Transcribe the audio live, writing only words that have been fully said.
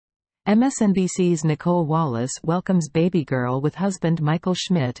MSNBC's Nicolle Wallace welcomes baby girl with husband Michael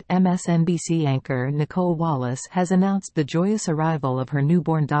Schmidt. MSNBC anchor Nicolle Wallace has announced the joyous arrival of her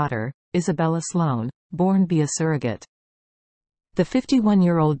newborn daughter, Isabella Sloane, born via surrogate. The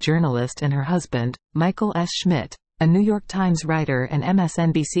 51-year-old journalist and her husband, Michael S. Schmidt, a New York Times writer and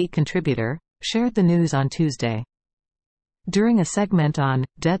MSNBC contributor, shared the news on Tuesday. During a segment on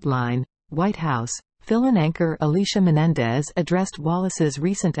Deadline, White House, fill-in anchor Alicia Menendez addressed Wallace's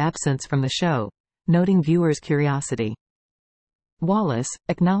recent absence from the show, noting viewers' curiosity. Wallace,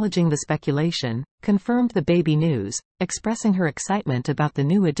 acknowledging the speculation, confirmed the baby news, expressing her excitement about the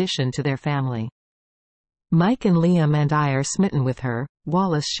new addition to their family. "Mike and Liam and I are smitten with her,"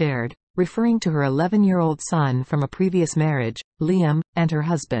 Wallace shared, referring to her 11-year-old son from a previous marriage, Liam, and her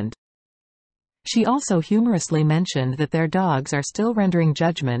husband. She also humorously mentioned that their dogs are still rendering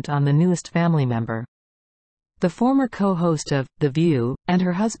judgment on the newest family member. The former co-host of The View, and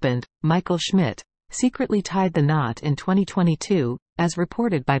her husband, Michael Schmidt, secretly tied the knot in 2022, as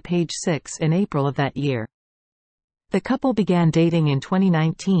reported by Page Six in April of that year. The couple began dating in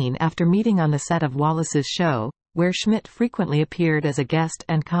 2019 after meeting on the set of Wallace's show, where Schmidt frequently appeared as a guest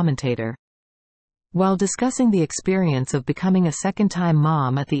and commentator. While discussing the experience of becoming a second-time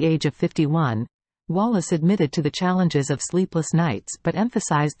mom at the age of 51, Wallace admitted to the challenges of sleepless nights but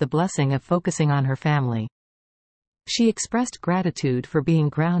emphasized the blessing of focusing on her family. She expressed gratitude for being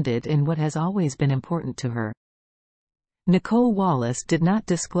grounded in what has always been important to her. Nicolle Wallace did not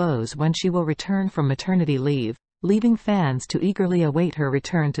disclose when she will return from maternity leave, leaving fans to eagerly await her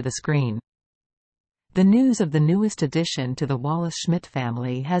return to the screen. The news of the newest addition to the Wallace-Schmidt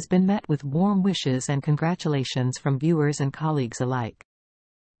family has been met with warm wishes and congratulations from viewers and colleagues alike.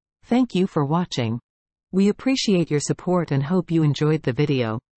 Thank you for watching. We appreciate your support and hope you enjoyed the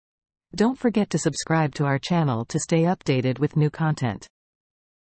video. Don't forget to subscribe to our channel to stay updated with new content.